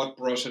thought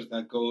process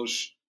that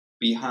goes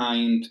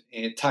behind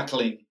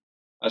tackling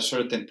a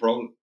certain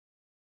problem?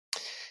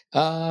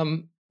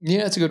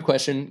 Yeah, it's a good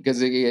question, because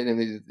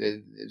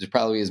there's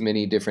probably as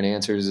many different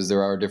answers as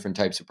there are different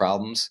types of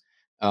problems.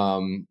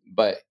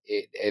 But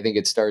I think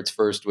it starts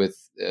first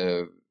with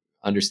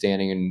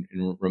understanding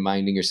and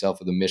reminding yourself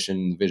of the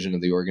mission, vision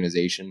of the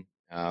organization.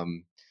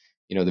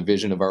 the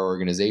vision of our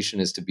organization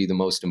is to be the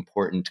most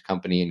important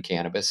company in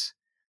cannabis,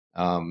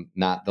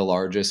 not the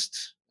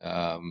largest,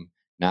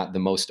 not the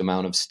most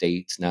amount of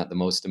states, not the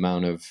most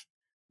amount of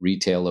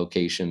retail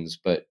locations,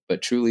 but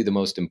truly the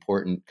most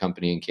important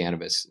company in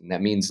cannabis. And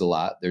that means a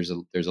lot. There's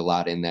a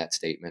lot in that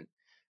statement,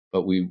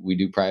 but we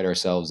do pride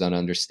ourselves on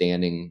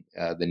understanding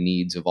the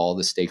needs of all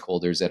the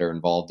stakeholders that are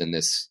involved in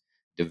this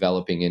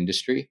developing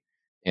industry,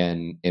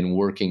 and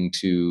working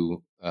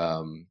to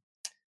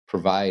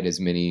provide as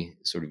many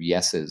sort of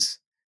yeses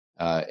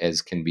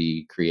as can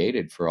be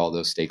created for all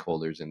those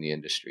stakeholders in the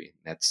industry.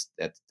 That's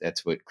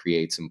what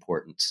creates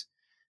importance.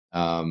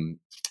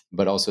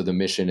 But also the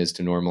mission is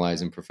to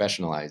normalize and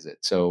professionalize it.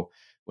 So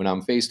when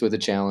I'm faced with a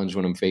challenge,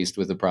 when I'm faced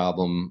with a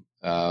problem,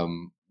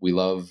 we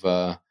love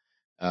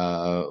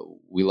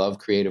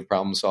creative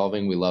problem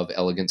solving. We love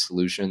elegant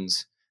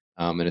solutions,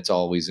 and it's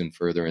always in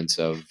furtherance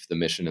of the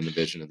mission and the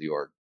vision of the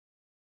org.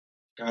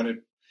 Got it.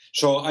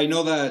 So I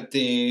know that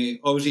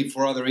obviously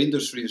for other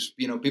industries,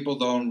 people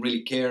don't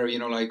really care,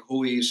 like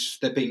who is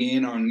stepping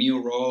in on new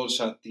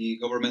roles at the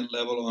government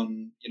level,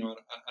 on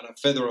at a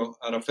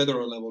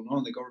federal level, not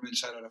on the government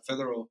side, at a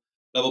federal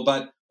level.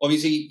 But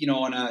obviously,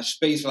 on a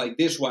space like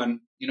this one,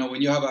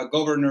 when you have a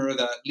governor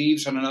that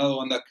leaves and another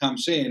one that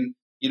comes in,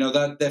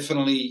 that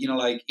definitely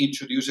like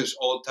introduces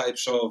all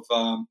types of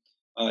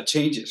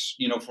changes,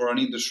 for an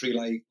industry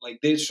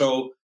like this.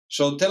 So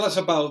tell us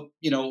about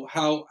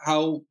how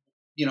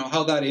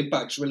that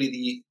impacts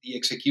really the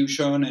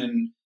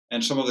execution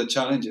and some of the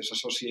challenges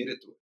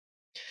associated to it.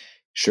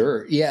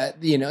 Sure. Yeah.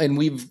 And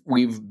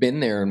we've been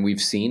there and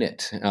we've seen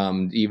it.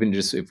 Even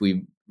just if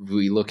we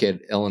look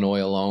at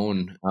Illinois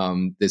alone,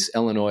 this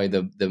Illinois,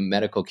 the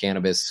Medical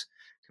Cannabis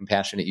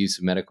Compassionate Use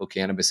of Medical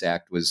Cannabis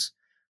Act was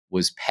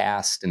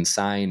passed and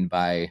signed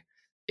by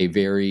a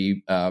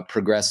very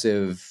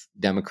progressive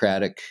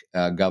Democratic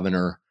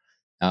governor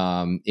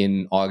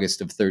in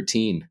August of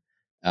 2013.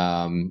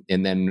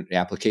 And then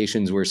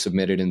applications were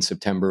submitted in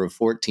September of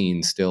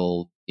 2014,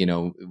 still,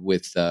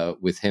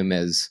 with him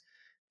as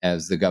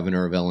the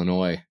governor of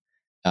Illinois.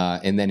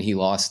 And then he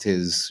lost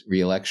his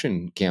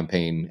reelection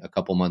campaign a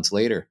couple months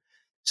later.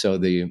 So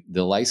the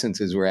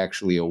licenses were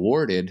actually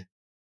awarded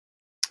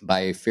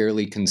by a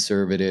fairly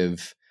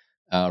conservative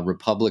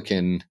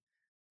Republican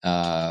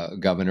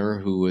governor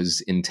who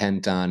was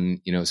intent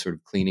on, sort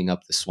of cleaning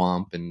up the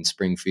swamp in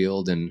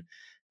Springfield, and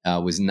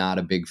was not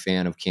a big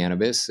fan of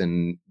cannabis,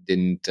 and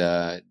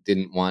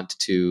didn't want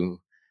to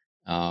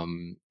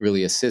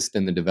really assist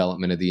in the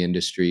development of the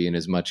industry, in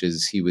as much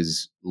as he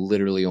was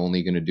literally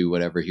only going to do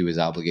whatever he was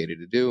obligated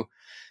to do.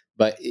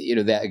 But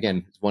that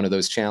again is one of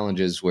those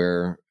challenges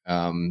where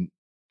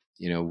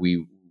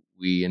we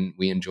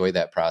enjoy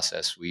that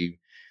process. We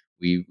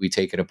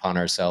take it upon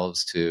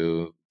ourselves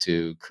to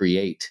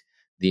create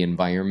the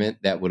environment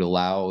that would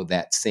allow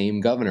that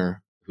same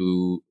governor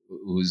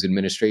whose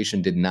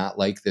administration did not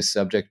like this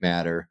subject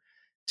matter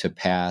to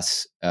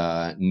pass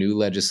new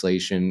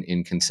legislation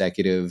in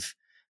consecutive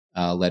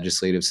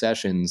legislative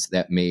sessions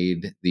that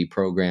made the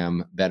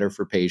program better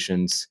for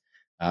patients,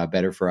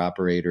 better for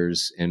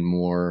operators, and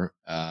more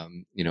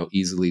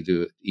easy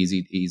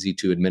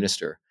to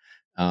administer.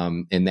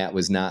 And that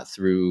was not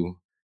through,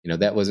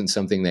 that wasn't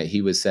something that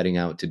he was setting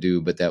out to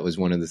do, but that was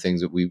one of the things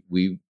that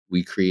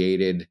we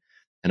created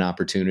an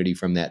opportunity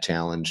from that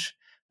challenge.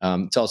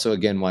 It's also,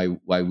 again,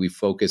 why we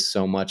focus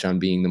so much on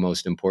being the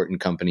most important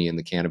company in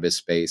the cannabis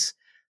space.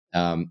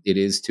 It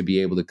is to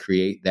be able to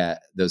create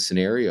those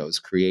scenarios,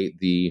 create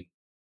the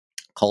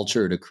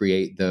culture, to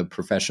create the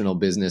professional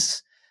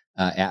business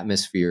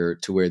atmosphere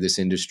to where this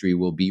industry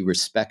will be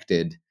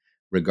respected,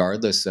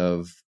 regardless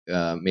of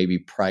maybe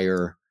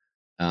prior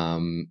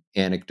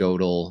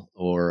anecdotal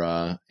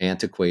or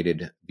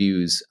antiquated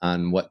views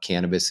on what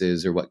cannabis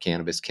is or what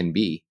cannabis can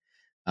be.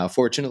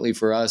 Fortunately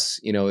for us,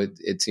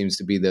 it seems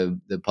to be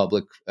the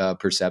public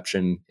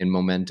perception and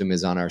momentum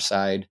is on our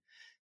side.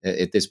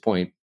 At this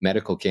point,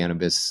 medical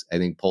cannabis, I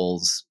think,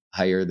 polls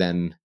higher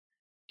than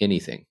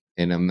anything.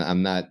 And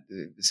I'm not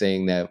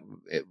saying that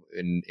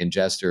in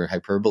jest or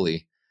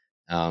hyperbole.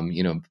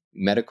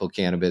 Medical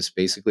cannabis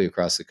basically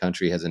across the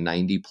country has a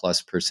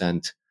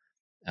 90+%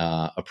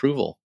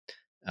 approval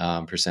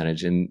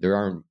percentage, and there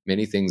aren't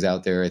many things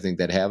out there, I think,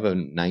 that have a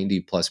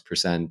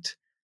 90+%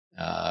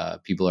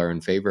 people are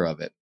in favor of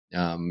it.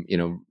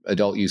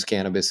 Adult use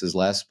cannabis is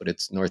less, but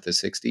it's north of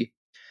 60.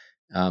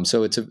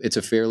 So it's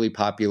a fairly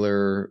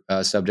popular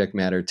subject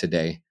matter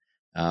today,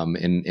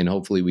 and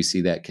hopefully we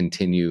see that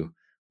continue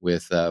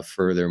with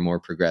further more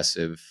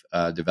progressive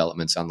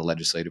developments on the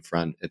legislative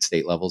front at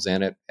state levels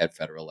and at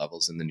federal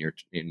levels in the near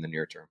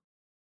term.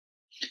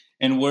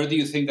 And where do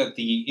you think that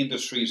the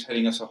industry is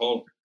heading as a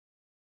whole?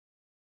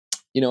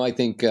 I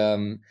think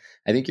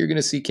you're going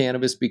to see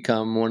cannabis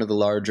become one of the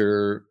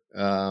larger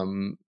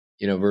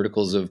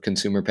verticals of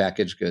consumer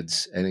packaged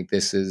goods. I think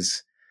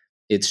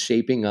it's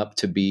shaping up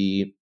to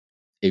be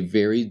a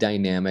very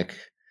dynamic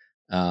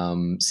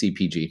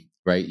CPG,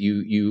 right?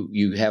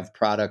 You have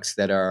products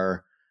that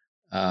are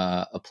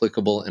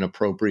applicable and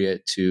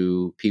appropriate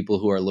to people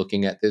who are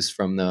looking at this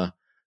from the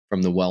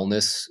the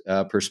wellness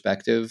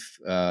perspective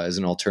as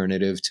an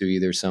alternative to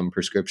either some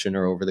prescription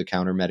or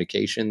over-the-counter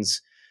medications.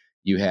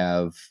 You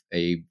have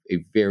a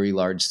very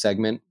large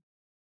segment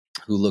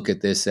who look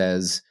at this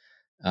as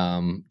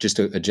just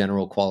a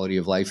general quality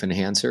of life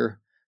enhancer,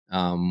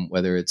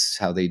 whether it's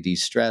how they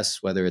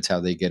de-stress, whether it's how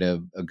they get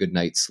a good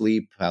night's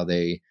sleep, how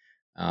they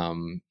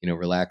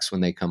relax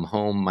when they come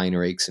home,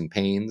 minor aches and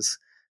pains.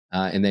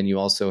 And then you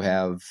also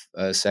have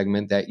a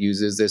segment that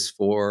uses this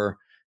for,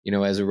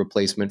 as a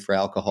replacement for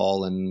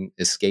alcohol and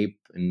escape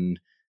and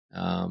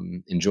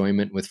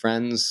enjoyment with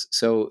friends.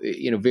 So,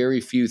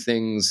 very few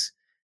things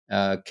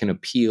can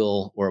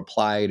appeal or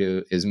apply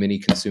to as many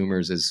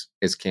consumers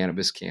as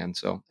cannabis can.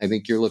 So I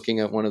think you're looking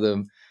at one of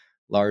the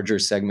larger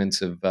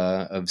segments of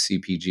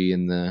CPG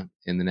in the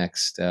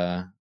next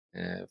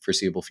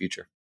foreseeable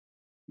future.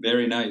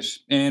 Very nice.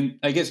 And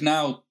I guess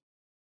now,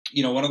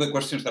 one of the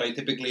questions that I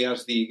typically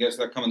ask the guests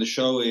that come on the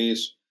show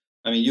is,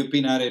 you've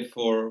been at it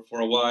for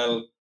a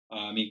while.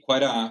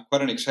 Quite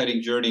an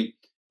exciting journey.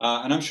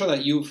 And I'm sure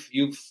that you've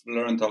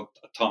learned a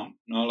ton,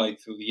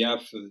 like through the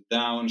ups, through the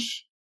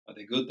downs,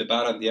 the good, the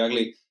bad, and the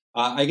ugly.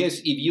 I guess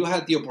if you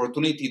had the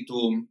opportunity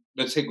to,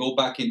 let's say, go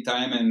back in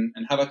time and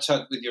have a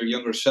chat with your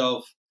younger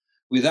self,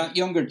 with that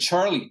younger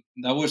Charlie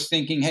that was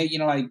thinking, hey,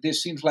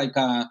 this seems like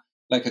a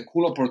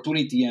cool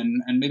opportunity,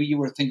 and maybe you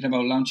were thinking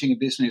about launching a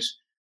business.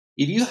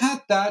 If you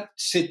had that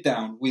sit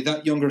down with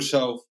that younger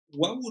self,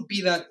 what would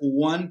be that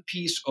one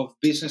piece of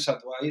business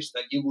advice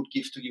that you would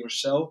give to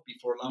yourself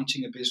before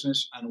launching a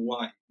business, and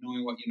why,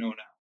 knowing what you know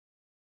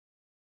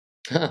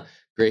now?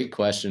 Great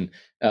question.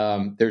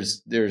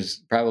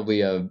 There's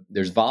probably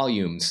there's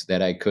volumes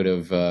that I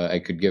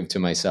could give to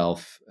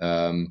myself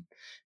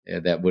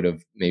that would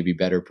have maybe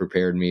better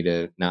prepared me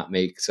to not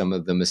make some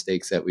of the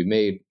mistakes that we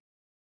made.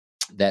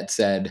 That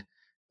said,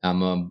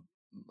 I'm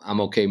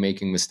okay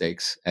making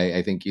mistakes.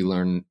 I think you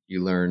learn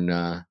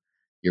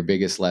your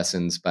biggest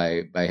lessons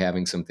by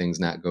having some things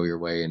not go your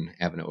way and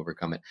having to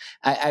overcome it.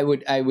 I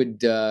would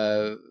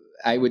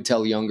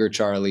tell younger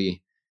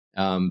Charlie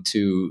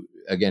to,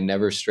 again,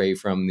 never stray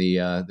from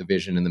the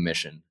vision and the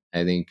mission.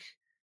 I think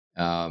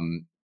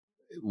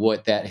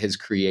what that has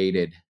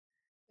created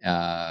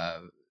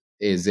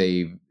is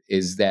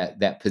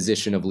that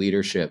position of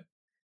leadership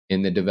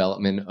in the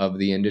development of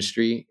the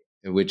industry,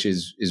 which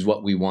is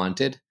what we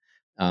wanted.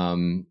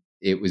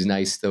 It was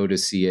nice though to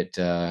see it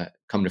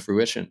come to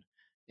fruition,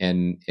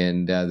 and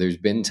there's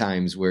been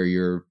times where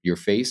you're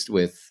faced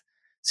with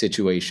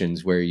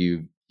situations where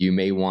you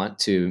may want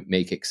to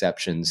make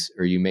exceptions,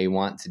 or you may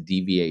want to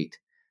deviate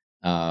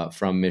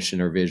from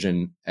mission or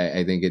vision.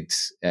 I think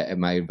it's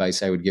my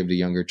advice I would give to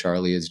younger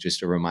Charlie is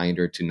just a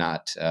reminder to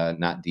not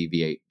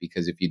deviate,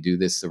 because if you do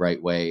this the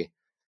right way,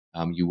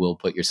 you will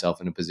put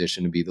yourself in a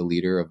position to be the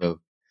leader of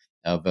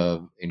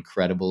a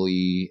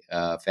incredibly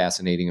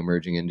fascinating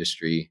emerging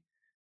industry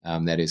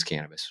that is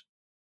cannabis.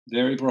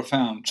 Very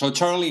profound. So,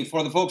 Charlie,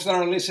 for the folks that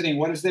are listening,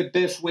 what is the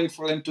best way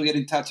for them to get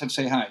in touch and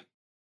say hi?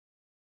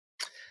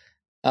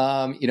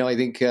 I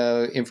think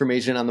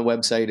information on the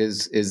website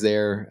is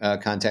there.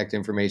 Contact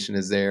information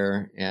is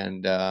there,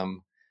 and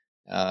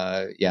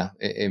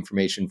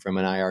information from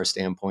an IR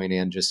standpoint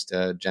and just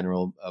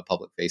general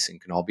public facing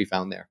can all be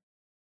found there.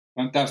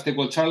 Fantastic.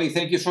 Well, Charlie,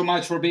 thank you so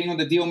much for being on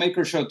the Deal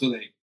Maker Show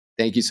today.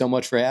 Thank you so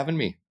much for having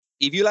me.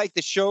 If you like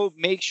the show,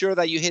 make sure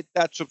that you hit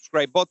that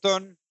subscribe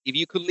button. If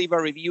you could leave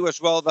a review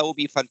as well, that would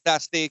be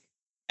fantastic.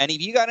 And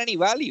if you got any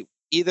value,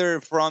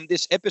 either from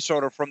this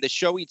episode or from the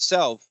show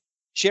itself,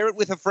 share it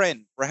with a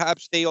friend.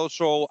 Perhaps they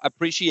also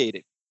appreciate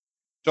it.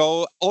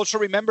 So also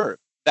remember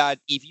that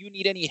if you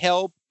need any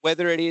help,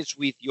 whether it is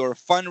with your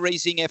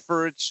fundraising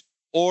efforts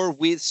or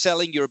with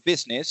selling your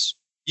business,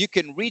 you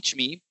can reach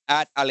me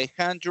at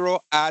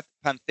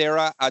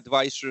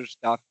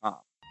alejandro@pantheraadvisors.com.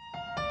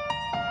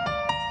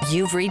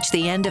 You've reached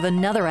the end of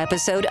another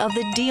episode of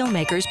the Deal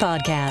Makers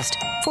Podcast.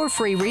 For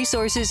free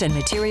resources and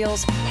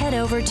materials, head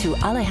over to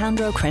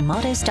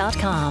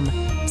alejandrocremades.com.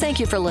 Thank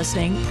you for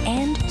listening,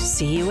 and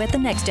see you at the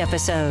next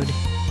episode.